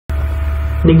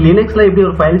இன்னைக்கு லினக்ஸ்ல எப்படி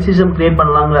ஒரு ஃபைல் சிஸ்டம் கிரியேட்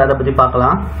பண்ணலாம்ங்கறத அதை பத்தி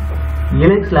பார்க்கலாம்.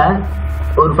 லினக்ஸ்ல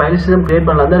ஒரு ஃபைல் சிஸ்டம் கிரியேட்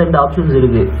பண்ணலாம் ரெண்டு ஆப்ஷன்ஸ்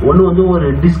இருக்கு. ஒன்னு வந்து ஒரு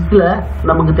டிஸ்க்ல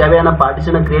நமக்கு தேவையான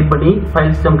பார்ட்டிஷனை கிரியேட் பண்ணி ஃபைல்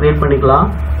சிஸ்டம் கிரியேட் பண்ணிக்கலாம்.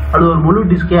 அது ஒரு முழு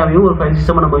டிஸ்கையாவையும் ஒரு ஃபைல்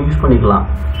சிஸ்டம் நம்ம யூஸ் பண்ணிக்கலாம்.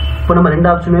 இப்போ நம்ம ரெண்டு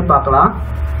ஆப்ஷனுமே பார்க்கலாம்.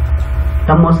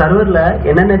 நம்ம சர்வர்ல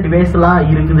என்னென்ன டிவைஸ்லாம்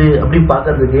இருக்குது அப்படின்னு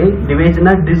பார்க்கறதுக்கு,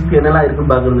 டிவைஸ்னா டிஸ்க் என்னெல்லாம்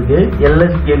இருக்குன்னு பார்க்கறதுக்கு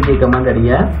lsklk கமாண்ட்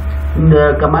அடிங்க. இந்த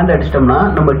கமாண்ட் அடிச்சிட்டோம்னா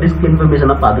நம்ம டிஸ்க்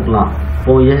இன்ஃபர்மேஷனை பார்த்துக்கலாம்.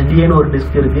 இப்போ SDAன்னு ஒரு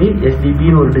டிஸ்க் இருக்கு,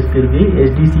 SDBன்னு ஒரு டிஸ்க் இருக்கு,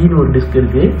 SDCன்னு ஒரு டிஸ்க்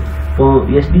இருக்கு. இப்போ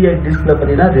SDA டிஸ்க்ல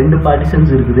பார்த்தீங்கன்னா ரெண்டு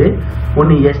பார்ட்டிஷன்ஸ் இருக்குது.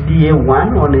 ஒன்று SDA1,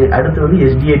 ஒன்று அடுத்து வந்து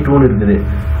SDA2ன்னு இருக்குது.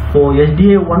 இப்போ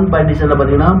SDA1 பார்ட்டிஷன்ல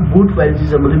பார்த்தீங்கன்னா பூட் ஃபைல்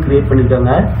சிஸ்டம் வந்து கிரியேட்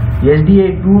பண்ணியிருக்காங்க.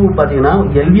 SDA2 பார்த்தீங்கன்னா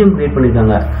LVM கிரியேட்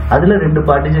பண்ணியிருக்காங்க. அதில் ரெண்டு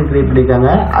பார்ட்டிஷன் கிரியேட்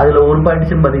பண்ணியிருக்காங்க. அதில் ஒரு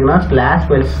பார்ட்டிஷன் பார்த்தீங்கன்னா ஸ்லாஷ்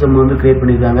ஃபைல் சிஸ்டம் வந்து கிரியேட்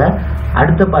பண்ணியிருக்காங்க.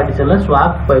 அடுத்த பார்ட்டிஷனில்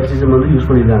ஸ்வாப் ஃபைல் சிஸ்டம் வந்து யூஸ்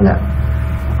பண்ணியிருக்காங்க.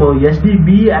 இப்போ SDB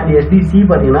அண்ட் SDC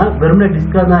பார்த்தீங்கன்னா வெறும்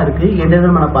டிஸ்காக தான் இருக்குது, எந்த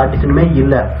விதமான பார்ட்டிஷனுமே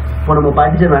இல்லை. இப்போ நம்ம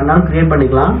பார்ட்டிஷன் வேணாலும் கிரியேட்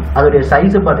பண்ணிக்கலாம். அதோடைய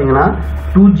சைஸை பார்த்தீங்கன்னா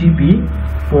 2 GB.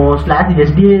 இப்போ ஸ்லாஷ்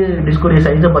SDA டிஸ்கோடைய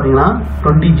சைஸை பார்த்தீங்கன்னா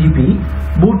 20 GB.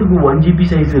 பூட்டுக்கு 1 GB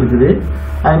சைஸ் இருக்குது.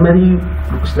 அது மாதிரி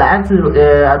ஸ்லாஷ்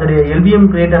அதோடைய LVM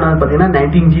கிரியேட் ஆனது பார்த்தீங்கன்னா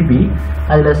 19 GB.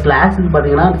 அதில் ஸ்லாஷுக்கு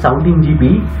பார்த்தீங்கன்னா 17 GB,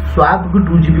 ஸ்வாப்புக்கு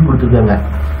 2 GB கொடுத்துருக்காங்க.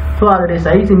 ஸோ அதோடைய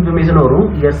சைஸ் இன்ஃபர்மேஷன் வரும்.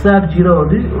 SR0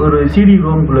 வந்து ஒரு CD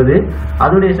ரோம் உள்ளது.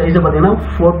 அதோடைய சைஸை பார்த்தீங்கன்னா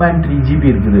 4.3 GB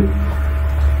இருக்குது.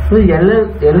 ஸோ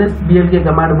lsklk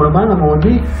கமாண்ட் மூலமாக நம்ம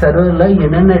வந்து சர்வரில்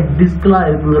என்னென்ன டிஸ்க்லாம்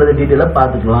இருக்குங்கிறத டீட்டெயிலாக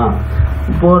பார்த்துக்கலாம்.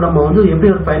 இப்போது நம்ம வந்து எப்படி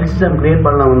ஒரு ஃபைல் சிஸ்டம் கிரியேட்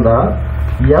பண்ணலாம் வந்தால்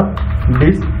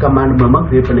fdisk கமாண்ட் மூலமாக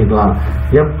கிரியேட் பண்ணிக்கலாம்.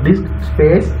 fdisk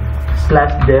ஸ்பேஸ்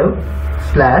 /dev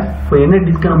 / இப்போ என்ன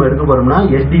டிஸ்கை நம்ம எடுக்க போகிறோம்னா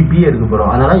SDB எடுக்க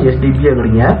போகிறோம். அதனால் SDB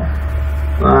எடுங்க.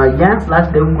 ஏன்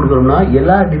 /dev கொடுக்குறோம்னா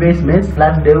எல்லா டிவைஸுமே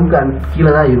 /devக்கு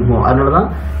கீழே தான் இருக்கும். அதனால தான்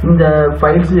இந்த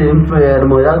ஃபைல்ஸ்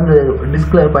நம்ம ஏதாவது இந்த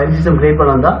டிஸ்கில் ஃபைல் சிஸ்டம் கிரியேட்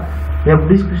பண்ணலாம் தான்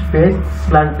fdisk ஸ்பேஸ்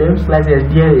 /dev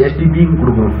 / SDBன்னு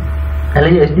கொடுக்கணும்.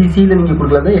 அதில் SDCயில் நீங்கள்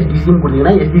கொடுக்கலாம் தான் SDCன்னு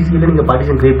கொடுத்தீங்கன்னா SDCயில் நீங்கள்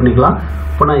பார்ட்டிஷன் கிரியேட் பண்ணிக்கலாம்.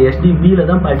 இப்போ நான் SDBயில்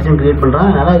தான் பார்ட்டிஷன் கிரியேட் பண்ணுறேன்,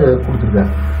 அதனால் இதை கொடுத்துருக்கேன்.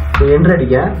 இப்போ என்ட்ரு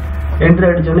அடிக்கேன். என்ட்ரு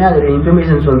அடித்தோடனே அதோடைய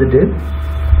இன்ஃபர்மேஷன்ஸ் வந்துட்டு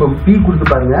இப்போ P கொடுத்து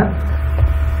பாருங்கள்.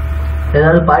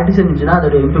 ஏதாவது பார்ட்டிஷன் இருந்துச்சுன்னா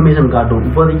அதோட இன்ஃபர்மேஷன் காட்டும்.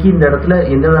 இப்போதைக்கு இந்த இடத்துல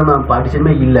எந்த விதமான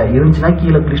பார்ட்டிஷனுமே இல்லை. இருந்துச்சுன்னா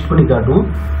கீழே லிஸ்ட் பண்ணி காட்டும்.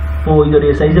 இப்போது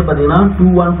இதோடைய சைஸை பார்த்தீங்கன்னா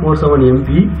 2147 MB.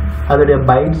 அதோடைய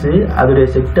பைட்ஸு, அதோடைய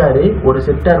செக்டாரு, ஒரு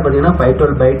செக்டார் பார்த்தீங்கன்னா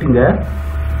 512 பைட்டுங்க.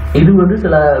 இது வந்து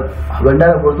சில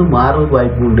வெண்டாரை பொறுத்து மாறுறதுக்கு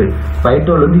வாய்ப்பு உண்டு.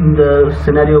 512 வந்து இந்த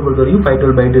சினாரியோவை பொறுத்த வரைக்கும்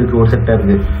 512 பைட் இருக்குது ஒரு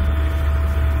செக்டாருக்கு.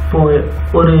 இப்போது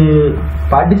ஒரு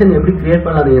பார்ட்டிஷன் எப்படி கிரியேட்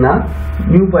பண்ணாதீங்கன்னா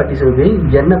நியூ பார்ட்டிஷனுக்கு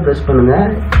என்ன ப்ரெஸ் பண்ணுங்கள்.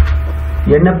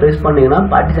 என்ன ப்ரெஸ் பண்ணீங்கன்னா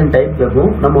பார்ட்டிஷன் டைப்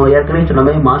கேட்கும். நம்ம ஏற்கனவே சொன்ன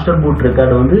மாதிரி மாஸ்டர் பூட்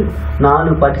ரெக்கார்டு வந்து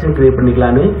 4 பார்ட்டிஷன் கிரியேட்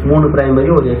பண்ணிக்கலான்னு, 3 பிரைமரி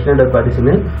ஒரு எக்ஸ்டெண்டட்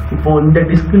பார்ட்டிஷனு. இப்போ இந்த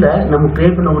டிஸ்கில் நம்ம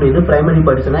கிரியேட் பண்ணக்கூடியது பிரைமரி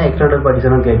பார்ட்டிஷனாக எக்ஸ்டெண்டட்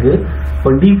பார்ட்டிஷனாக கேட்கு.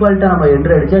 இப்போ டிஃபால்ட்டாக நம்ம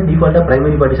என்ட்ரு அடித்தா டிஃபால்ட்டாக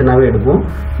பிரைமரி பார்ட்டிஷனாகவே எடுக்கும்.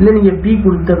 இல்லை நீங்கள் P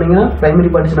கொடுத்துட்டீங்கன்னா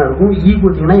பிரைமரி பார்ட்டிஷனாக இருக்கும், E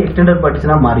கொடுத்தீங்கன்னா எக்ஸ்டெண்டட்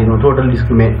பார்ட்டிஷனாக மாறிடும் டோட்டல்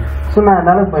டிஸ்க்குமே. ஸோ நான்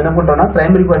அதனால் இப்போ என்ன பண்ணுறேன்னா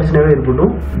பிரைமரி பார்ட்டிஷனாகவே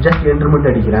இருக்கட்டும், ஜஸ்ட் என்ட்ரு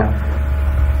மட்டும் அடிக்கிறேன்.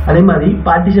 அதே மாதிரி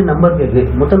பார்ட்டிஷன் நம்பர் கேட்கு.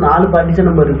 மொத்தம் 4 பார்ட்டிஷன்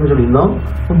நம்பர் இருக்குன்னு சொல்லியிருந்தோம்.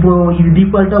 இப்போ இது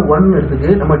டிஃபால்ட்டாக 1 எடுத்துக்கு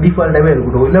நம்ம டிஃபால்ட்டாகவே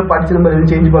இருக்கட்டும். இல்லை பார்ட்டிஷன் நம்பர்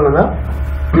எதுவும் சேஞ்ச் பண்ணலாம்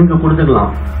நீங்கள் கொடுத்துக்கலாம்.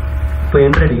 இப்போ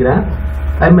என்ட்ரு அடிக்கிறேன்.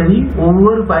 அதே மாதிரி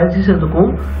ஒவ்வொரு ஃபைல் சிஸ்டத்துக்கும்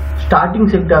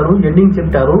ஸ்டார்டிங் செக்டாரும் எண்டிங்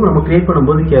செக்டாரும் நம்ம கிரியேட்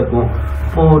பண்ணும்போது கேட்கும்.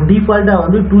 இப்போது டிஃபால்ட்டாக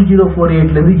வந்து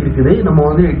 2048லேருந்து இருக்குது. நம்ம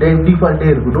வந்து டிஃபால்ட்டே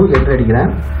இருக்கட்டும். என்ட்ரு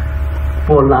அடிக்கிறேன்.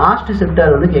 இப்போது லாஸ்ட்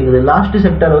செக்டார் வந்து கேட்குது. லாஸ்ட்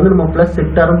செக்டார் வந்து நம்ம ப்ளஸ்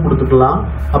செக்டாரும் கொடுத்துக்கலாம்.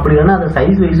 அப்படி இல்லைன்னா அதை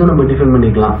சைஸ் வைஸும் நம்ம டிஃபைன்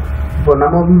பண்ணிக்கலாம். இப்போ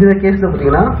நம்ம இந்த கேஸில்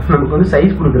பார்த்தீங்கன்னா நமக்கு வந்து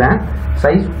சைஸ் கொடுக்குறேன்.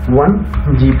 சைஸ் 1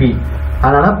 GB,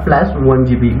 அதனால் ப்ளஸ் 1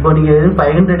 GB. இப்போ நீங்கள்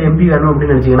 500 MB வேணும்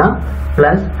அப்படின்னு நினச்சிங்கன்னா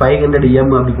ப்ளஸ் 500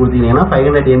 M அப்படி கொடுத்தீங்கன்னா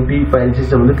 500 MB ஃபைல்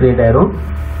சிஸ்டம் வந்து கிரியேட் ஆயிரும்.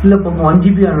 இல்லை இப்போ 1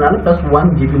 GB வேணுனால ப்ளஸ் 1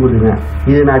 GB கொடுத்துருங்க.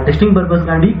 இது நான் டெஸ்டிங்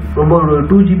பர்பஸ்க்காண்டி ரொம்ப ஒரு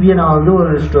 2 GB நான் வந்து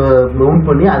ஒரு மவுண்ட்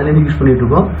பண்ணி அதுலேருந்து யூஸ் பண்ணிட்டு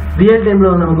இருக்கோம். ரியல் டைமில்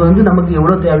வந்து நமக்கு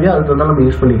எவ்வளோ தேவையோ அதுக்கு வந்தாலும் நம்ம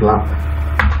யூஸ் பண்ணிக்கலாம்.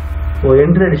 இப்போ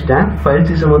என்ட்ரு அடிச்சிட்டேன். ஃபைல்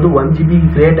சிஸ்டம் வந்து 1 GB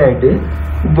கிரியேட் ஆகிட்டு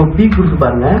இப்போ P கொடுத்து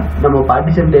பாருங்கள். நம்ம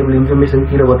பார்ட்டிஷன் டேபிள் இன்ஃபர்மேஷன்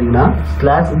கீழே பார்த்தீங்கன்னா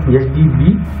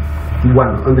 /SDB1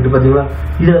 வந்துட்டு பார்த்தீங்களா.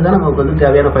 இதில் தான் நமக்கு வந்து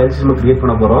தேவையான ஃபைல் சிஸ்டம் கிரியேட்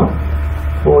பண்ண போகிறோம்.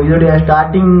 இப்போ இதோடைய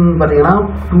ஸ்டார்டிங் பார்த்தீங்கன்னா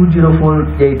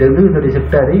 2048 வந்து இதோடைய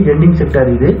செக்டாரு, எண்டிங் செக்டார்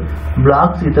இது.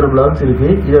 பிளாக்ஸ் இத்தனை பிளாக்ஸ்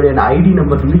இருக்குது. இதோடைய ஐடி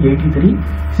நம்பர் வந்து 83.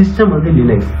 சிஸ்டம் வந்து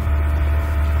லினக்ஸ்.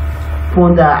 இப்போ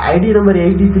இந்த ஐடி நம்பர்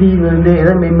 83 வந்து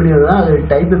எதை மெயின் பண்ணி வருதுன்னா அது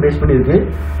டைப்பை பேஸ் பண்ணியிருக்கு.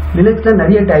 லினக்ஸில்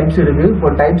நிறைய டைப்ஸ் இருக்குது. இப்போ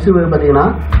டைப்ஸ் பார்த்தீங்கன்னா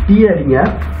T அடிங்க.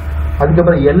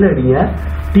 அதுக்கப்புறம் எல் அடிங்க.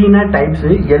 டீனா டைப்ஸ்,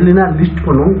 எல்னா லிஸ்ட்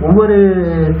பண்ணும். ஒவ்வொரு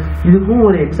இதுக்கும்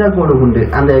ஒரு எக்ஸா கோடு உண்டு.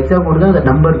 அந்த எக்ஸா கோடு தான் அந்த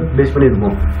நம்பர் பேஸ் பண்ணி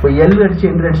இருக்கும். இப்போ எல் அடிச்சு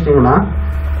என்ட்ரு அடிச்சிட்டிங்கன்னா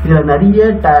இதில் நிறைய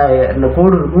இந்த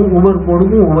கோடு இருக்கும். ஒவ்வொரு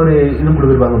கோடுக்கும் ஒவ்வொரு இது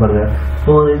கொடுத்துருப்பாங்க பாருங்க.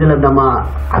 ஸோ இதில் நம்ம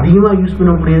அதிகமாக யூஸ்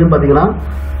பண்ணக்கூடியதுன்னு பார்த்தீங்கன்னா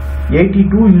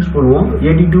 82 யூஸ் பண்ணுவோம்.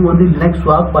 82 வந்து லினக்ஸ்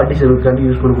ஸ்வாப் பார்ட்டிஷனுக்காண்டி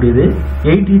யூஸ் பண்ணக்கூடியது.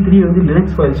 83 வந்து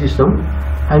லினக்ஸ் ஃபைல் சிஸ்டம்.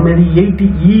 அதுமாதிரி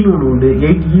 80E ஒன்று உண்டு.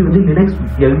 80E வந்து லினக்ஸ்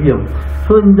எல்விஎம்.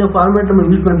 ஸோ இந்த ஃபார்மேட் நம்ம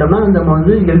யூஸ் பண்ணிட்டோம்னா நம்ம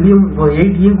வந்து எல்விஎம்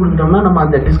 80E கொடுத்துட்டோம்னா நம்ம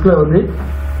அந்த டிஸ்கில் வந்து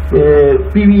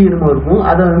பிவி நம்ம இருக்கும்.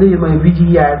 அதை வந்து நம்ம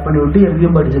விஜிஇ ஆட் பண்ணி விட்டு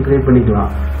எல்விஎம் பார்ட்டிஷன் கிரியேட் பண்ணிக்கலாம்.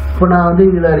 இப்போ நான் வந்து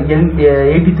இதில்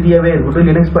 83ஆகவே இருக்கட்டும்,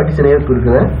 லினக்ஸ் பார்ட்டிஷனே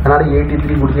இருக்கிறேன். அதனால்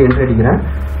 83 கொடுத்து என்ட்ரு அடிக்கிறேன்.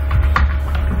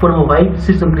 இப்போ நம்ம ஃபைல்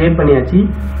சிஸ்டம் கிரியேட் பண்ணியாச்சு.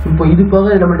 இப்போ இது போக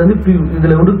நம்மள்ட்ட வந்து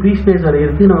இதில் வந்து ஃப்ரீ ஸ்பேஸ் வரை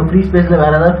இருக்குது. நம்ம ஃப்ரீ ஸ்பேஸில்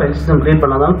வேறு ஏதாவது ஃபைல் சிஸ்டம் கிரியேட்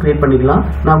பண்ணாலும் கிரியேட் பண்ணிக்கலாம்.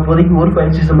 நான் இப்போதைக்கு ஒரு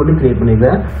ஃபைல் சிஸ்டம் மட்டும் கிரியேட்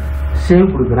பண்ணிக்கிறேன். சேவ்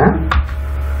கொடுக்குறேன்.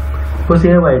 இப்போ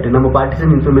சேவ் ஆகிட்டு நம்ம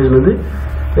பார்ட்டிஷன் இன்ஃபர்மேஷன் வந்து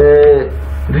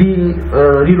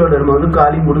ரீலோட் நம்ம வந்து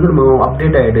காலி முடிஞ்சு நம்ம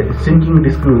அப்டேட் ஆகிட்டு சிங்கிங்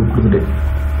டிஸ்க்னு கொடுத்துட்டு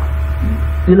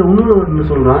இதில் இன்னொன்று ஒன்று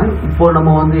சொல்கிறேன். இப்போ நம்ம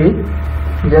வந்து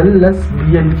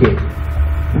LSBLK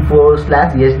இப்போ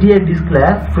 /SDI டிஸ்கில்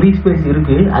ஃப்ரீ ஸ்பேஸ்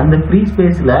இருக்குது. அந்த ஃப்ரீ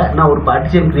ஸ்பேஸில் நான் ஒரு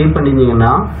பார்ட்டிஷன் கிரியேட்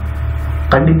பண்ணியிருந்தீங்கன்னா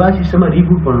கண்டிப்பாக சிஸ்டமை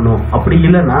ரீபூட் பண்ணணும். அப்படி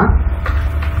இல்லைன்னா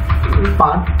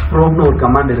ப்ரோப்னு ஒரு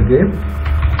கமாண்ட் இருக்குது.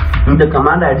 இந்த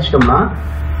கமாண்டை அடிச்சிட்டோம்னா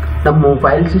நம்ம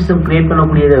ஃபைல் சிஸ்டம் கிரியேட்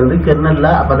பண்ணக்கூடியதை வந்து கெர்னலில்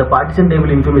அப்போ அந்த பார்ட்டிஷன்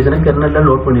டேபிள் இன்ஃபர்மேஷனை கெர்னலில்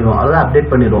லோட் பண்ணிடுவோம். அதாவது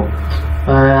அப்டேட் பண்ணிடுவோம்.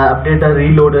 அப்டேட்டாக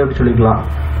ரீலோடு அப்படி சொல்லிக்கலாம்.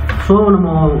 ஸோ நம்ம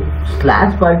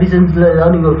 /பார்ட்டிஷன்ஸில்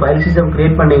ஏதாவது நீங்கள் ஒரு ஃபைல் சிஸ்டம்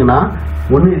கிரியேட் பண்ணிங்கன்னா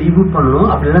ஒன்று ரீபூட் பண்ணணும்.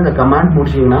 அப்படின்னா அந்த கமாண்ட்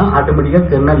முடிச்சிங்கன்னா ஆட்டோமேட்டிக்காக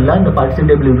கெர்னலில் இந்த பார்ட்டிஷன்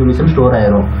டேபிள் இன்ஃபர்மேஷன் ஸ்டோர்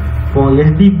ஆயிரும். இப்போ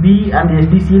SDB அண்ட்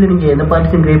SDCயில் நீங்கள் எந்த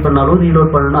பார்ட்டிஷன் கிரியேட் பண்ணாலும்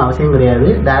ரீலோட் பண்ணணும்னு அவசியம் கிடையாது.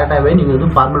 டேரெக்டாகவே நீங்கள் வந்து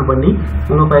ஃபார்மேட் பண்ணி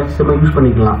உங்கள் ஃபைல் சிஸ்டமை யூஸ்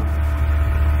பண்ணிக்கலாம்.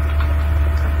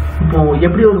 இப்போ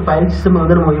எப்படி ஒரு ஃபைல் சிஸ்டம்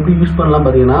வந்து நம்ம எப்படி யூஸ் பண்ணலாம்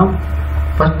பார்த்தீங்கன்னா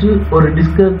ஃபஸ்ட்டு ஒரு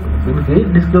டிஸ்க் இருக்குது.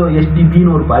 டிஸ்கில்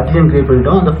SDBன்னு ஒரு பார்ட்டிஷன் கிரியேட்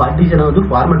பண்ணிட்டோம். அந்த பார்ட்டிஷனை வந்து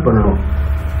ஃபார்மேட் பண்ணணும்.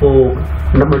 இப்போது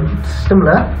நம்ம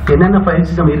சிஸ்டமில் என்னென்ன ஃபைல்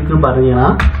சிஸ்டம் இருக்குதுன்னு பார்த்தீங்கன்னா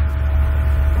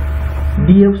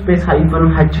df -ht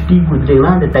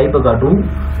கொடுத்துட்டிங்கன்னா அந்த டைப்பை காட்டும்.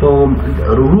 இப்போ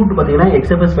ரூட் பார்த்தீங்கன்னா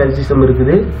XFS ஃபைல் சிஸ்டம்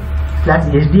இருக்குது.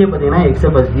 /SDA பார்த்தீங்கன்னா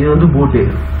XFS இது வந்து பூட்டு.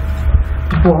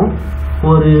 இப்போது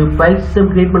ஒரு ஃபைல் சிஸ்டம்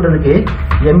கிரியேட் பண்ணுறதுக்கு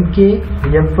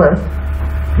mkfs.xfs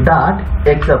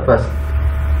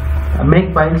make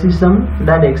file system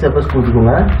 .xfs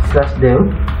கொடுத்துக்கோங்க. /dev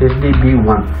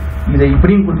sdb1 இதை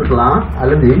இப்படியும் கொடுத்துக்கலாம்.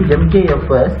 அல்லது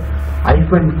mkfs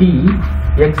 -t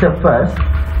xfs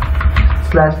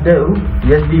 /dev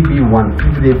sdb1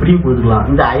 இது எப்படியும் கொடுத்துக்கலாம்.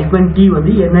 இந்த -t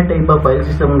வந்து என்ன டைப் ஆஃப் ஃபைல்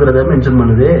சிஸ்டம்ங்கிறத மென்ஷன்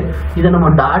பண்ணுது. இதை நம்ம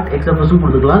 .xfs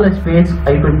கொடுத்துக்கலாம். இல்லை -t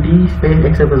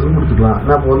xfs கொடுத்துக்கலாம்.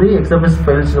 நான் இப்போ வந்து XFS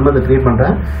ஃபைல் சிஸ்டம் அதை கிரியேட்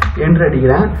பண்ணுறேன். என்ட்ரு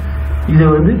அடிக்கிறேன். இது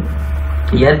வந்து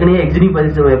ஏற்கனவே எக்ஸிஸ்டிங் ஃபைல்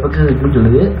சிஸ்டம் எஃபெக்ட்ஸ் இருக்குன்னு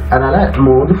சொல்லுது. அதனால் நம்ம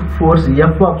வந்து ஃபோர்ஸ்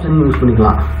F ஆப்ஷன் யூஸ்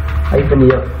பண்ணிக்கலாம்.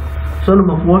 -f ஸோ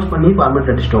நம்ம ஃபோர்ஸ் பண்ணி ஃபார்மேட்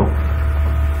அடிச்சிட்டோம்.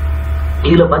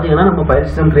 இதில் பார்த்தீங்கன்னா நம்ம ஃபைல்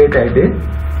சிஸ்டம் கிரியேட் ஆகிட்டு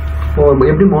இப்போ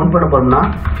எப்படி மவுண்ட் பண்ண போகிறோம்னா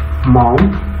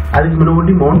மவுண்ட் அதுக்கு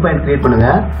முன்னாடி மவுண்ட் பாயிண்ட் கிரியேட்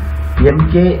பண்ணுங்கள்.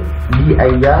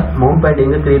 mkdir மவுண்ட் பாயிண்ட்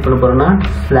எங்கே கிரியேட் பண்ண போகிறோம்னா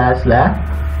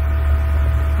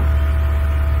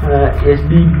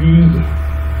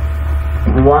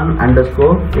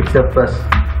 /sdb1_xfs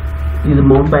இது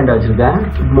மவுண்ட் பாயிண்ட் வச்சுருக்கேன்.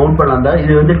 மவுண்ட் பண்ணலாம் தான்.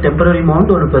 இது வந்து டெம்பரரி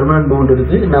மவுண்ட் ஒரு பெர்மனன்ட் மவுண்ட்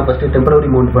இருக்குது. நான் ஃபஸ்ட்டு டெம்பரரி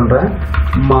மவுண்ட் பண்ணுறேன்.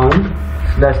 மவுண்ட்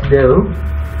 /dev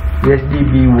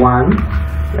sdb1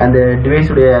 அந்த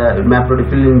டிவைஸுடைய மேப்போட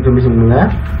ஃபில் இன்ஃபர்மேஷன் கொடுங்க.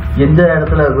 எந்த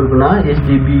இடத்துல இருக்குன்னா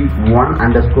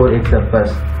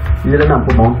sdb1_xfs இதில் நான்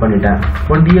இப்போ மவுண்ட் பண்ணிட்டேன்.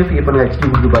 1df இப்போ HT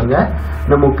கொடுத்து பாருங்க.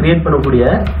 நம்ம கிரியேட் பண்ணக்கூடிய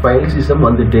ஃபைல் சிஸ்டம்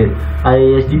வந்துட்டு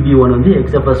SDB1 வந்து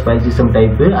XFS ஃபைல் சிஸ்டம்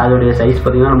டைப்பு. அதோடைய சைஸ்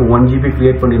பார்த்தீங்கன்னா நம்ம 1 GB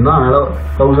கிரியேட் பண்ணியிருந்தோம். அதனால்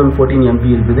 1014 MB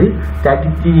இருக்குது.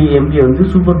 33 MB வந்து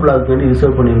சூப்பர் பிளாக் வேண்டி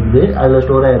ரிசர்வ் பண்ணியிருக்குது. அதில்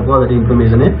ஸ்டோர் ஆகிருக்கும் அதோடைய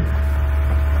இன்ஃபர்மேஷனு.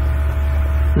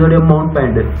 இதோடைய மவுண்ட்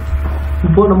பாயிண்ட்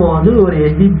இப்போ நம்ம வந்து ஒரு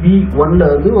SDB1ல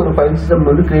வந்து ஒரு ஃபைல் சிஸ்டம்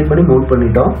வந்து கிரியேட் பண்ணி மவுண்ட்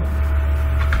பண்ணிட்டோம்.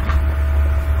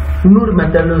 இன்னொரு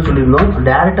மெத்தட்ல சொல்லியிருந்தோம்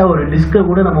டைரெக்டாக ஒரு டிஸ்கை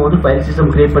கூட நம்ம வந்து ஃபைல்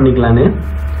சிஸ்டம் கிரியேட் பண்ணிக்கலான்னு.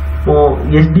 இப்போ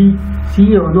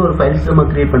SDCயை வந்து ஒரு ஃபைல் சிஸ்டமாக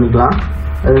கிரியேட் பண்ணிக்கலாம்.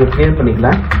 அது கிரியேட்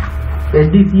பண்ணிக்கலாம்.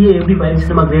 SDCயை எப்படி ஃபைல்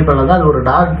சிஸ்டமாக கிரியேட் பண்ணலாம். அது ஒரு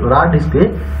ரா டிஸ்க்கு.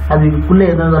 அதுக்குள்ளே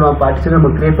எதாவது நம்ம பார்ட்டிஷன் நம்ம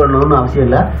கிரியேட் பண்ணணும்னு அவசியம்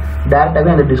இல்லை.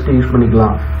 டேரெக்டாகவே அந்த டிஸ்கை யூஸ்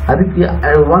பண்ணிக்கலாம். அதுக்கு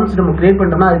ஒன்ஸ் நம்ம கிரியேட்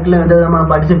பண்ணோம்னா அதுக்குள்ளே எந்த விதமான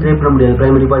பார்ட்டிஷன் கிரியேட் பண்ண முடியாது.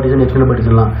 பிரைமரி பார்ட்டிஷன் எக்ஸ்டர்னல்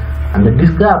பார்ட்டிஷன்லாம் அந்த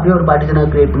டிஸ்கை அப்படியே ஒரு பார்ட்டிஷனாக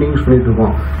கிரியேட் பண்ணி யூஸ் பண்ணிட்டு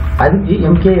இருக்கோம். அதுக்கு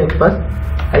mkfs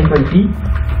 -t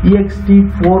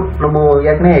ext4 நம்ம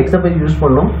ஏற்கனவே XFS யூஸ்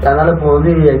பண்ணோம். அதனால் இப்போ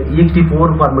வந்து ext4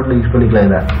 ஃபார்மேட்டில் யூஸ்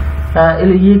பண்ணிக்கலாம்.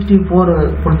 இதில் ext4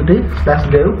 கொடுத்துட்டு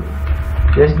 /dev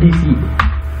sdc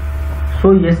ஸோ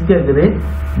எஸ் கேட்குது.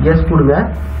 எஸ் கொடுங்க.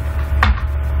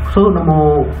 ஸோ நம்ம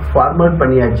ஃபார்மேட்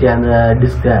பண்ணியாச்சு அந்த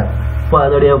டிஸ்கை. இப்போ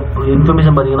அதோடைய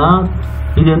இன்ஃபர்மேஷன் பார்த்தீங்கன்னா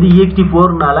இது வந்து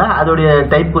ext4னால அதோடைய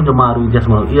டைப் கொஞ்சம் மாறும்,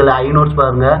 வித்தியாசமாகும். இதில் ஐநோட்ஸ்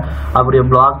பாருங்கள், அப்படியே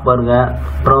பிளாக் பாருங்கள்,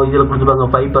 அப்புறம் இதில் கொடுத்துருப்பாங்க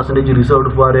 5%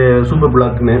 reserved for super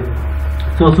பிளாக்னு.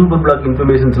 So super black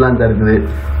இன்ஃபர்மேஷன்ஸ்லாம் தான் இருக்குது.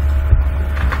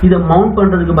 இதை மவுண்ட்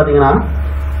பண்ணுறதுக்கு பார்த்தீங்கன்னா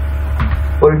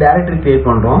ஒரு டைரக்டரி கிரியேட்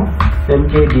பண்ணுறோம்,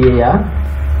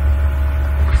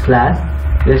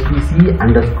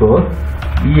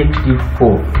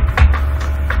 mkdir/stc_ext4.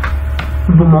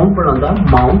 இப்போ மவுண்ட் பண்ண வந்தால்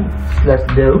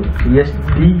mount/dev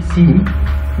sdc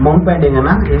மவுண்ட் பாயிண்ட்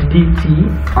எங்கன்னா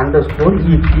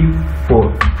sdc_ext4.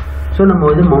 ஸோ நம்ம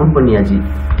வந்து மவுண்ட் பண்ணியாச்சு.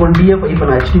 இப்போ df இப்போ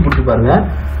நான் hd கொடுத்து பாருங்க.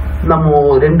 நம்ம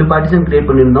 2 பார்ட்டிஷன் கிரியேட்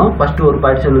பண்ணியிருந்தோம். ஃபர்ஸ்ட் ஒரு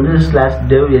பார்ட்டிஷன் வந்து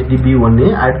 /dev sdb1.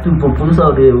 அடுத்து இப்போ புதுசாக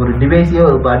ஒரு டிவைஸே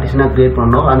ஒரு பார்ட்டிஷனாக கிரியேட்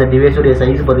பண்ணோம். அந்த டிவைஸோடைய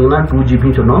சைஸ் பார்த்தீங்கன்னா 2GB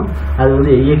சொன்னோம். அது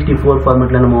வந்து ext4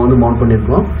 ஃபார்மேட்டில் நம்ம வந்து மவுண்ட்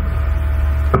பண்ணியிருக்கோம்,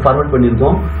 ஃபார்மேட்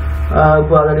பண்ணியிருக்கோம்.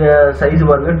 இப்போ அதோடைய சைஸ்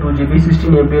பாருங்கள் 2GB,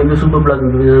 16 MB வந்து சூப்பர் பிளாக்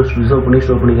ரிசர்வ் பண்ணி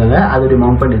ஸ்டோர் பண்ணிக்காங்க. அதோடைய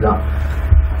மவுண்ட் பண்ணி தான்.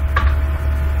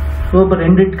 ஸோ இப்போ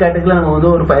 2 கேட்டகரியில் நம்ம வந்து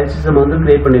ஒரு ஃபைல் சிஸ்டம் வந்து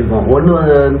கிரியேட் பண்ணியிருக்கோம். ஒன்று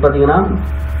வந்து பார்த்தீங்கன்னா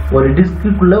ஒரு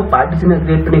டிஸ்க்குள்ளே பார்ட்டிஷனை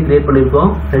கிரியேட் பண்ணியிருக்கோம்.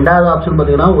 ரெண்டாவது ஆப்ஷன்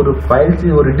பார்த்தீங்கன்னா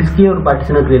ஒரு டிஸ்கே ஒரு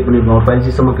பார்ட்டிஷனை கிரியேட் பண்ணியிருக்கோம், ஒரு ஃபைல்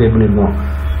சிஸ்டமாக கிரியேட் பண்ணியிருக்கோம்.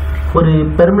 ஒரு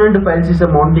பெர்மனண்ட் ஃபைல்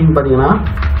சிஸ்டம் மவுண்டிங் பார்த்தீங்கன்னா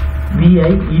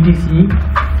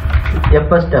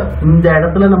vi/etc/fstep இந்த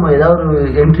இடத்துல நம்ம ஏதாவது ஒரு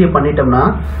என்ட்ரியை பண்ணிட்டோம்னா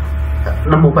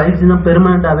நம்ம ஃபைல் சிஸ்டம்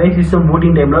பெர்மனண்டாகவே சிஸ்டம்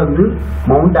பூட்டிங் டைமில் வந்து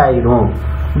மவுண்ட் ஆகிடும்.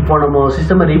 இப்போ நம்ம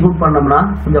சிஸ்டமை ரீபூட் பண்ணோம்னா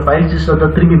இந்த ஃபைல் சிஸ்டத்தை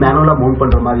திரும்பி மேனுவலாக மவுண்ட்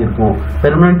பண்ணுற மாதிரி இருக்கும்.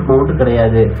 பெர்மனண்ட் மவுண்ட்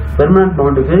கிடையாது. பெர்மனண்ட்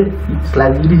மவுண்ட்டுக்கு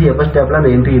 /etc/fstepல அந்த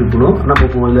என்ட்ரி இருக்கணும். நம்ம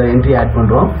இப்போ இந்த என்ட்ரி ஆட்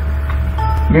பண்ணுறோம்.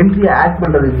 என்ட்ரி ஆட்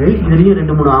பண்ணுறதுக்கு இதுலேயும்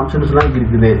 2-3 ஆப்ஷன்ஸ்லாம்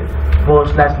இருக்குது. இப்போ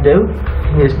 /dev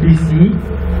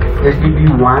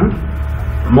sdc/sdb1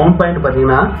 மவுண்ட் பாயிண்ட்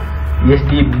பார்த்தீங்கன்னா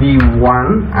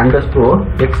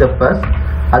sdb1_xfs.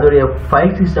 அதோடைய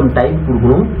ஃபைல் சிஸ்டம் டைப்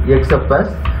கொடுக்கணும் xfs.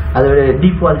 அதோடைய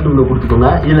டிஃபால்ட் ஒன்று கொடுத்துக்கோங்க.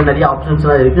 இதில் நிறைய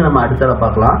ஆப்ஷன்ஸ்லாம் இருக்குது, நம்ம அடுத்த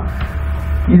பார்க்கலாம்.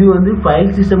 இது வந்து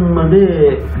ஃபைல் சிஸ்டம் வந்து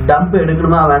டம்ப்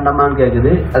எடுக்கணுமா வேண்டாமான்னு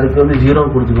கேட்குது, அதுக்கு வந்து 0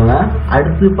 கொடுத்துக்கோங்க.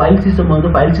 அடுத்து ஃபைல் சிஸ்டம்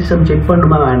வந்து ஃபைல் சிஸ்டம் செக்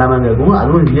பண்ணணுமா வேண்டாமான்னு கேட்கும்,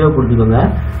 அதுவும் 0 கொடுத்துக்கோங்க.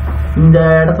 இந்த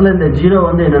இடத்துல இந்த 0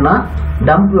 வந்து என்னென்னா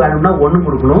டம்ப் வேணும்னா 1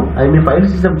 கொடுக்கணும். அதுமாதிரி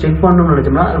ஃபைல் சிஸ்டம் செக் பண்ணணும்னு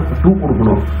நினச்சோம்னா 2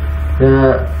 கொடுக்கணும்.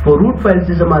 இப்போ ரூட் ஃபைல்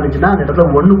சிஸ்டமாக இருந்துச்சுன்னா அந்த இடத்துல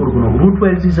 1 கொடுக்கணும். ரூட்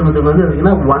ஃபைல் சிஸ்டத்துக்கு வந்து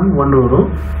பார்த்தீங்கன்னா 1 வரும்.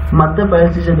 மற்ற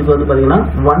ஃபைல் சிஸ்டத்துக்கு வந்து பார்த்தீங்கன்னா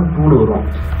 1 வரும்.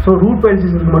 ஸோ ரூட் ஃபைல்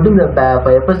சிஸ்டத்துக்கு மட்டும் இந்த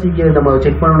எஃப்எஸ்சிக்கு நம்ம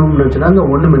செக் பண்ணணும்னு நினச்சோன்னா இந்த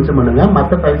 1 மென்ஷன் பண்ணுங்க,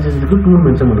 மற்ற ஃபைல் சிஸ்டத்துக்கு 2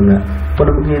 மென்ஷன் பண்ணுங்க. இப்போ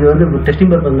நமக்கு இது வந்து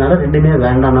டெஸ்டிங் பர்பஸ்னால ரெண்டுமே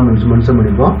வேண்டாம் நம்ம மென்ஷன்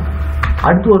பண்ணியிருக்கோம்.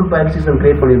 அடுத்து ஒரு ஃபைல் சிஸ்டம்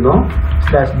கிரியேட் பண்ணியிருந்தோம்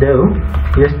 /dev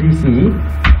sdc.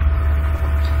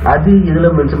 அது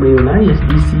இதில் மென்ஷன் பண்ணிங்கன்னா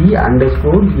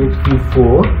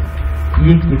sdc_ext4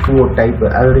 டைப்.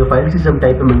 அதோடைய ஃபைல் சிஸ்டம்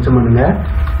டைப்பை மென்ஷன் பண்ணுங்க.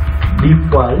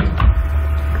 டிஃபால்ட்.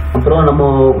 அப்புறம் நம்ம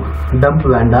டம்ப்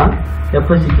வேண்டாம்,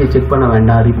 எஃப்எஸ்சிக்கு செக் பண்ண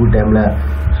வேண்டாம் ரீபூட் டைமில்.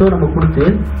 ஸோ நம்ம கொடுத்து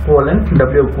w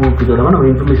கொடுத்துட்டோம்னா நம்ம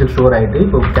இன்ஃபர்மேஷன் ஸ்டோர் ஆகிட்டு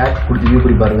இப்போ டேக் கொடுத்து வியூ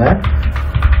பண்ணி பாருங்கள்.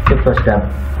 First tape.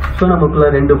 ஸோ நமக்குள்ள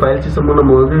 2 ஃபைல் சிஸ்டமும்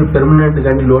நம்ம வந்து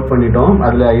பெர்மனண்ட்டுக்காண்டி லோட் பண்ணிட்டோம்,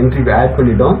 அதில் என்ட்ரி ஆட்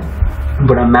பண்ணிட்டோம்.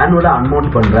 இப்போ நான் மேனுவலாக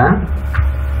அன்மவுண்ட் பண்ணுறேன்.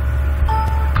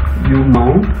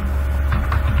 mount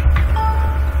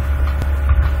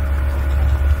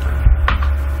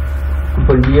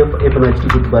இப்போ df இப்போ நான் ஹெச்டி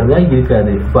கொடுத்து பாருங்க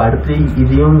இருக்காது. இப்போ அடுத்து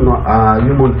இதையும்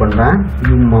mount பண்ணுறேன்.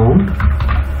 mount.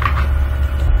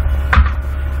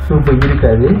 ஸோ இப்போ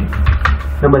இருக்காது.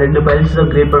 நம்ம 2 ஃபைல்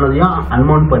சிஸ்டம் கிரியேட் பண்ணதையும்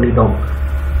அன்மவுண்ட் பண்ணிட்டோம்.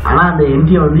 ஆனால் அந்த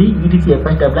என்ட்ரியை வந்து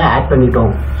etc/fstepல ஆட்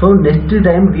பண்ணிட்டோம். ஸோ நெக்ஸ்ட்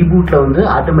டைம் ரீபூட்டில் வந்து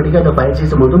ஆட்டோமேட்டிக்காக அந்த ஃபைல்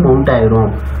சிஸ்டம் வந்து மவுண்ட்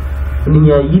ஆயிரும்.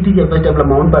 நீங்கள் etc/fstepல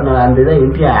மவுண்ட் பண்ண அந்த இதை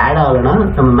என்ட்ரி ஆட் ஆகலைன்னா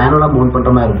நம்ம மேனுவலாக மவுண்ட்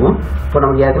பண்ணுற மாதிரி இருக்கும். இப்போ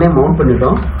நமக்கு ஏற்கனவே மவுண்ட்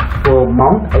பண்ணிட்டோம். இப்போ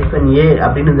mount -a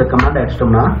அப்படின்னு இந்த கமாண்ட்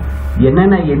அடிச்சிட்டோம்னா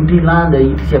என்னென்ன என்ட்ரிலாம் அந்த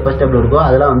etc/fstepல இருக்கோ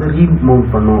அதெல்லாம் வந்து ரீமவுண்ட்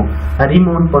பண்ணும்.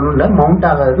 ரீமவுண்ட் பண்ணல, மவுண்ட்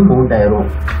ஆகாது, மவுண்ட் ஆயிரும்.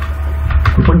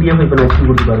 இப்போ df இப்போ நான் ஹெச்டி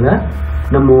கொடுத்து பாருங்க.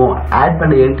 நம்ம ஆட்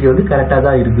பண்ண என்ட்ரி வந்து கரெக்டாக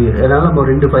தான் இருக்குது. அதனால நம்ம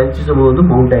 2 ஃபைல் சிஸ்டம் வந்து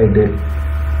மவுண்ட் ஆகிட்டு.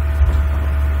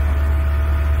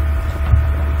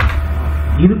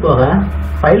 இது போக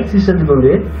ஃபைல் சிஸ்டத்துக்கு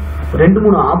வந்து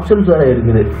 2-3 ஆப்ஷன்ஸ் வேறு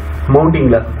இருக்குது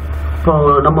மவுண்டிங்கில். இப்போ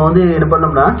நம்ம வந்து என்ன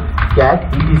பண்ணோம்னா cat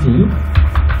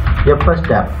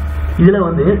etc/fstep இதில்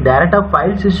வந்து டைரெக்டாக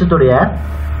ஃபைல் சிஸ்டத்துடைய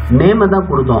நேமை தான்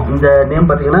கொடுத்தோம். இந்த நேம்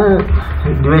பார்த்தீங்கன்னா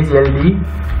டிவைஸ்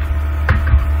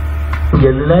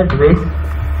டிவைஸ்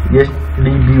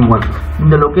sdb1.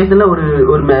 இந்த லொக்கேஷனில் ஒரு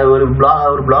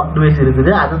பிளாக் டிவைஸ்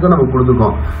இருக்குது, அதை தான் நம்ம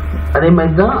கொடுத்துருக்கோம். அதே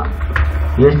மாதிரி தான்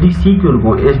SDCக்கு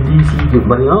இருக்கும். SDCக்கு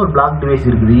பார்த்தீங்கன்னா ஒரு பிளாக் டிவைஸ்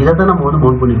இருக்குது, இதை தான் நம்ம வந்து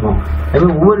மவுண்ட் பண்ணியிருக்கோம்.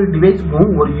 அதுமாதிரி ஒவ்வொரு டிவைஸுக்கும்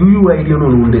ஒரு UUIDன்னு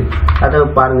ஒன்று உண்டு, அதை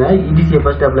பாருங்கள்.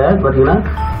 etc/fstepல பார்த்தீங்கன்னா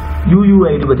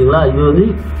UUID பார்த்தீங்களா, இது வந்து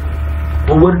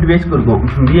ஒவ்வொரு டிவைஸ்க்கு இருக்கும்.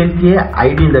 VLK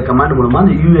ஐடி இந்த கமாண்ட் மூலமாக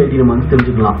அந்த UID நம்ம வந்து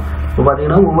தெரிஞ்சுக்கலாம். இப்போ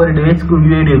பார்த்தீங்கன்னா ஒவ்வொரு டிவைஸ்க்கும்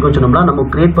UID இருக்குன்னு சொன்னோம்னா நம்ம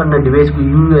கிரியேட் பண்ண டிவைஸ்க்கு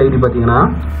UID பார்த்தீங்கன்னா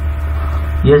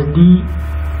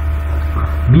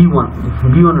B1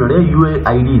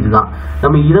 UID இதுதான்.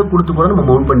 நம்ம இதை கொடுத்து கூட நம்ம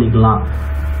மவுண்ட் பண்ணிக்கலாம்.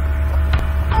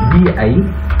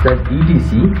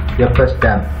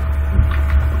 BI/etc/fstab.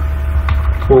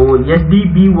 இப்போ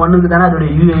SDB1க்கு தானே அதோட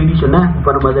UID சொன்னேன். இப்போ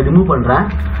நம்ம அதை ரிமூவ்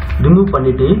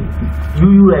பண்ணிட்டு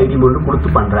UUID மட்டும் கொடுத்து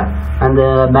பண்ணுறேன். அந்த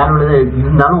மேனுவல்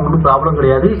இருந்தாலும் ஒன்றும் ப்ராப்ளம்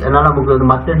கிடையாது. அதனால் நமக்கு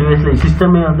மற்ற டிவைஸில்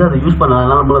சிஸ்டமே வந்து அதை யூஸ் பண்ணலாம்.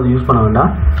 அதனால் நம்மளும் அதை யூஸ் பண்ண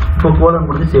வேண்டாம். இப்போ கோலன்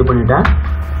கொடுத்து சேவ் பண்ணிட்டேன்.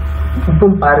 இப்போ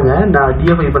பாருங்கள், நான்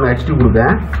DF இப்போ நான் HT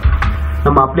கொடுத்தேன்.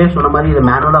 நம்ம அப்படியே சொன்ன மாதிரி இதை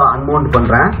மேனுவலாக அன்மவுண்ட்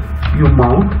பண்ணுறேன்.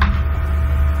 mount.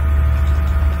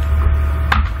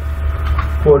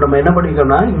 இப்போ நம்ம என்ன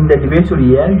பண்ணிருக்கோம்னா இந்த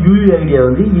டிவைஸுடைய UUID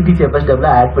வந்து ETCFSW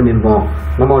ஆட் பண்ணியிருக்கோம்.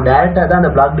 நம்ம டேரெக்டாக தான்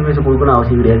அந்த பிளாக் டிவைஸ் கொடுக்கணும்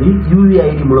அவசியம் கிடையாது.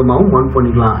 UUID மூலமாகவும் மவுண்ட்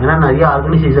பண்ணிக்கலாம். ஏன்னா நிறைய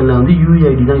ஆர்கனைசேஷனில் வந்து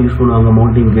UUID தான் யூஸ் பண்ணுவாங்க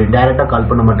மவுண்டிங்க்கு, டேரெக்டாக கால்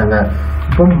பண்ண மாட்டாங்க.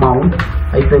 இப்போ மவுண்ட்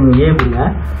 -A கொடுங்க.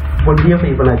 இப்போ DF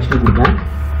இப்போ நான் HT கொடுத்தேன்.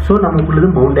 ஸோ நமக்குள்ளது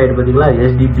மவுண்ட் ஆகிட்டு பார்த்தீங்களா,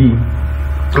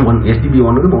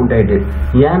 SDB1க்கு மவுண்ட் ஆகிட்டு.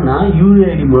 ஏன்னா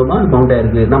UUID மூலமாக மவுண்ட்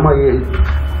ஆகிருக்கு. நம்ம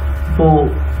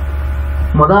இப்போது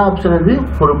மொதல் ஆப்ஷன் வந்து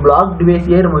ஒரு பிளாக்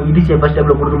டிவைஸையே நம்ம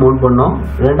ETCFSW கொடுத்து மவுண்ட் பண்ணோம்.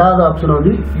 ரெண்டாவது ஆப்ஷன்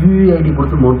வந்து UUID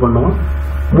கொடுத்து மவுண்ட் பண்ணோம்.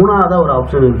 மூணாவதாக ஒரு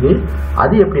ஆப்ஷன் இருக்குது.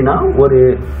 அது எப்படின்னா ஒரு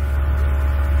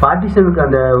பார்ட்டிஷனுக்கு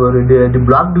அந்த ஒரு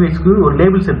பிளாக் டிவைஸ்க்கு ஒரு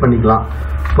லேபிள் செட் பண்ணிக்கலாம்.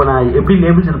 இப்போ நான் எப்படி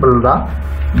லேபிள் செட் பண்ணுறதா,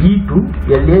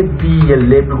 E2LABL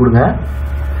லேபிள் கொடுங்க.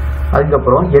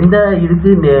 அதுக்கப்புறம் எந்த இதுக்கு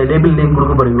லேபிள் நேம்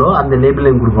கொடுக்க போகிறீங்களோ அந்த லேபிள்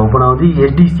நேம் கொடுப்போம். இப்போ நான் வந்து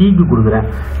SDCக்கு கொடுக்குறேன்.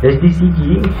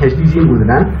 SDCன்னு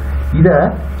கொடுக்குறேன். இதை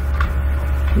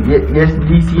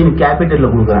SDCன்னு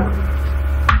கேபிட்டலில் கொடுக்குறேன்.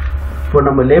 இப்போ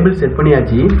நம்ம லேபிள் செட்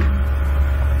பண்ணியாச்சு.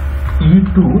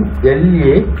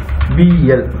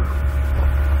 E2LABL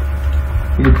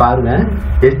இது பாருங்க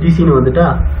SDCன்னு வந்துட்டா.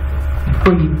 இப்போ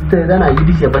இதை நான்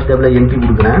ETCFSW என்ட்ரி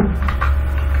கொடுக்குறேன்.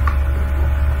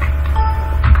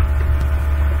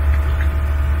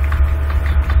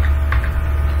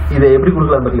 இதை எப்படி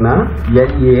கொடுக்கலாம் பார்த்தீங்கன்னா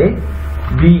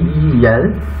LABEL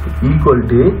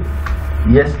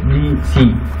 = SDC.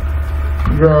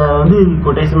 இதை வந்து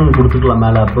கொட்டேஷன் கொடுத்துக்கலாம்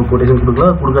மேலே. அப்போ கொட்டேஷன்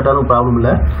கொடுக்கட்டாலும் ப்ராப்ளம்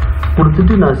இல்லை.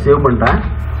 கொடுத்துட்டு நான் சேவ் பண்ணுறேன்.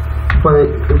 இப்போ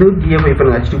இது DF இப்போ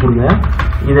எனக்கு HT கொடுங்க.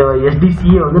 இதை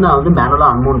SDCயை வந்து நான் வந்து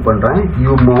மேனுவலாக அன்மவுண்ட் பண்ணுறேன்.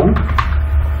 mount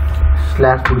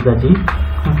 / கொடுத்தாச்சு.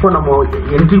 இப்போ நம்ம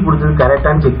என்ட்ரி கொடுத்தது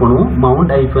கரெக்டானு செக் பண்ணுவோம்.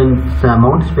 மவுண்ட்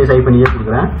ஸ்பேஸ் -A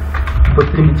கொடுக்குறேன். இப்போ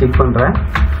திரும்பி செக் பண்ணுறேன்.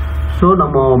 ஸோ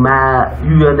நம்ம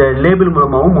அந்த லேபிள்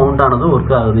மூலமாகவும் மவுண்ட் ஆனதும்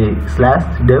ஒர்க் ஆகுது.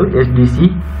 /dev SDC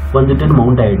வந்துட்டு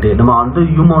மவுண்ட் ஆகிட்டு. நம்ம வந்து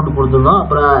mount கொடுத்துருந்தோம்.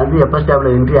 அப்புறம் வந்து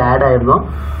FSW என்ட்ரி ஆட் ஆகிருந்தோம்.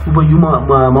 இப்போ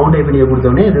மவுண்ட் ஐபனியை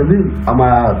கொடுத்தோடனே இது வந்து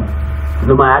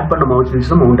நம்ம ஆட் பண்ண மவுண்ட்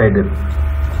சிஸ்டம் மவுண்ட் ஆகிட்டு.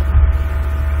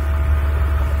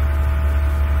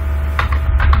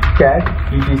 cat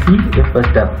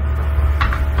ETCFSW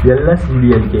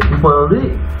LSDLK. இப்போ வந்து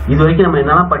இது வரைக்கும் நம்ம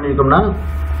என்னெல்லாம் பண்ணியிருக்கோம்னா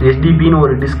SDBன்னு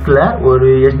ஒரு டிஸ்கில் ஒரு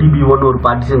SDB1 ஒரு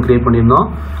பார்ட்டிஷன் கிரியேட் பண்ணியிருந்தோம்.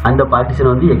 அந்த பார்ட்டிஷன்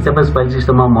வந்து XFS ஃபைல்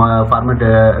சிஸ்டமாக ஃபார்மேட்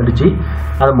அடித்து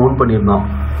அதை மவுண்ட் பண்ணியிருந்தோம்.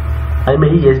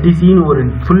 அதுமாதிரி SDCன்னு ஒரு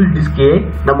ஃபுல் டிஸ்கே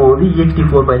நம்ம வந்து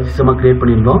ext4 ஃபைல் சிஸ்டமாக கிரியேட்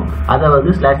பண்ணியிருந்தோம். அதை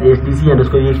வந்து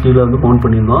 /SDC_ext வந்து மவுண்ட்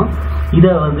பண்ணியிருந்தோம்.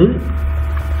 இதை வந்து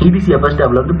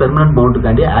ETCFSW வந்து பெர்மனன்ட்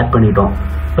மவுண்ட்டுக்காண்டி ஆட் பண்ணிட்டோம்.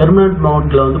 பெர்மனன்ட்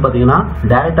மவுண்ட்டில் வந்து பார்த்தீங்கன்னா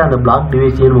டேரெக்டாக அந்த பிளாக்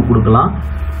டிவைஸையே நம்ம கொடுக்கலாம்.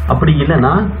 அப்படி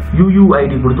இல்லைன்னா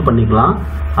UUID கொடுத்து பண்ணிக்கலாம்.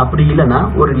 அப்படி இல்லைன்னா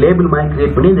ஒரு லேபிள் மாதிரி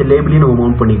கிரியேட் பண்ணி இந்த லேபிளையும் நம்ம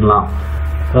மவுண்ட் பண்ணிக்கலாம்.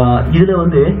 இதில்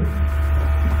வந்து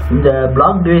இந்த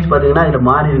பிளாக் டிவைஸ் பார்த்தீங்கன்னா இதில்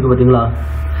மாறி இருக்குது பார்த்தீங்களா,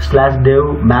 /dev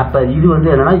mapper. இது வந்து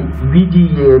என்னன்னா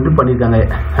VGA வந்து பண்ணியிருக்காங்க.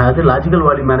 அதாவது லாஜிக்கல்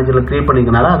வால்யூம் மேனேஜரில் கிரியேட்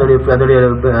பண்ணியிருக்கனால அதோடைய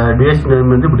டிவைஸ்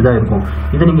நேம் வந்து இப்படி தான் இருக்கும்.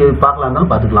 இதை நீங்கள் பார்க்கலாம்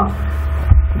இருந்தாலும் பார்த்துக்கலாம்.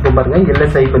 இப்போ பாருங்கள்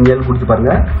LS-L கொடுத்து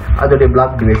பாருங்கள். அதோடைய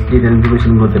பிளாக் டிவைஸ் டீடைல்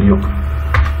இன்ஃபர்மேஷன் உங்களுக்கு தெரியும்.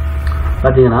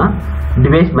 பார்த்தீங்கன்னா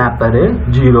டிவைஸ் மேப்பர்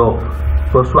 0.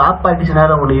 இப்போ ஸ்வாப்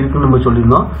பார்ட்டிஷனாக ஒன்று இருக்குன்னு நம்ம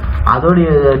சொல்லியிருந்தோம். அதோடைய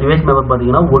டிவைஸ் மேப்பர்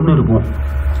பார்த்தீங்கன்னா 1 இருக்கும்.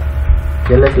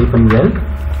 LS-L.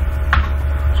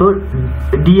 So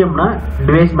டிஎம்னா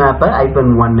device mapper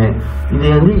 -1. இது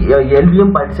வந்து LVM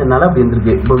பார்ட்டிஷனால அப்படி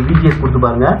இருந்திருக்கு. இப்போ VGS கொடுத்து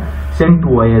பாருங்கள் send to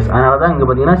OS. அதனால தான் இங்கே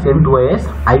பார்த்தீங்கன்னா send to OS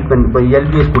இப்போ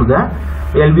LVS கொடுங்க.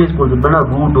 LVS கொடுத்துட்டோம்னா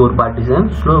ரூட் ஒரு பார்ட்டிஷன்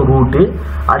ரூட்டு.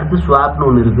 அடுத்து ஸ்வாப்னு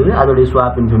ஒன்று இருக்குது, அதோடைய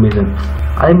ஸ்வாப் இன்ஃபர்மேஷன்.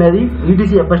 அதேமாதிரி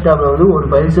ETCFSW வந்து ஒரு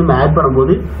ஃபைல் சிஸ்டம் ஆட்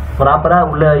பண்ணும்போது ப்ராப்பராக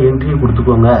உள்ள என்ட்ரி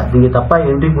கொடுத்துக்கோங்க. நீங்கள் தப்பாக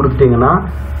என்ட்ரி கொடுத்துட்டீங்கன்னா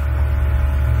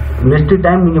நெக்ஸ்ட்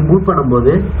டைம் நீங்கள் மூவ்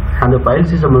பண்ணும்போது அந்த ஃபைல்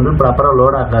சிஸ்டம் வந்து ப்ராப்பராக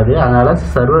லோட் ஆகாது. அதனால்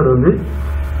சர்வர் வந்து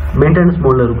மெயின்டெனன்ஸ்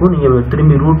மோடில் இருக்கும். நீங்கள்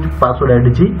திரும்பி ரூட் பாஸ்வேர்டு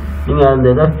அடித்து நீங்கள் அந்த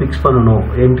இதை ஃபிக்ஸ் பண்ணணும்,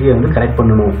 என்ட்ரியை வந்து கரெக்ட்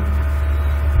பண்ணணும்.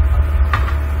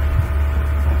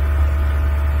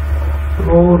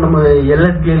 ஸோ நம்ம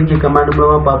LSBLK கமாண்ட்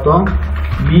மூலமாக பார்த்தோம்.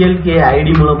 BLK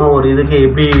ஐடி மூலமாக ஒரு இதுக்கு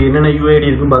எப்படி என்னென்ன UID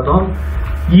இருக்குன்னு பார்த்தோம்.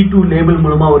 E2 லேபிள்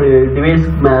மூலமாக ஒரு டிவைஸ்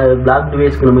பிளாக்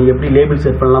டிவைஸ்க்கு நம்ம எப்படி லேபிள்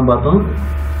செட் பண்ணலாம் பார்த்தோம்.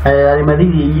 அதே மாதிரி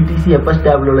ETC FS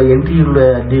டேபிள் உள்ள என்ட்ரி உள்ள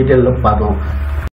டீட்டெயிலில் பார்த்தோம்.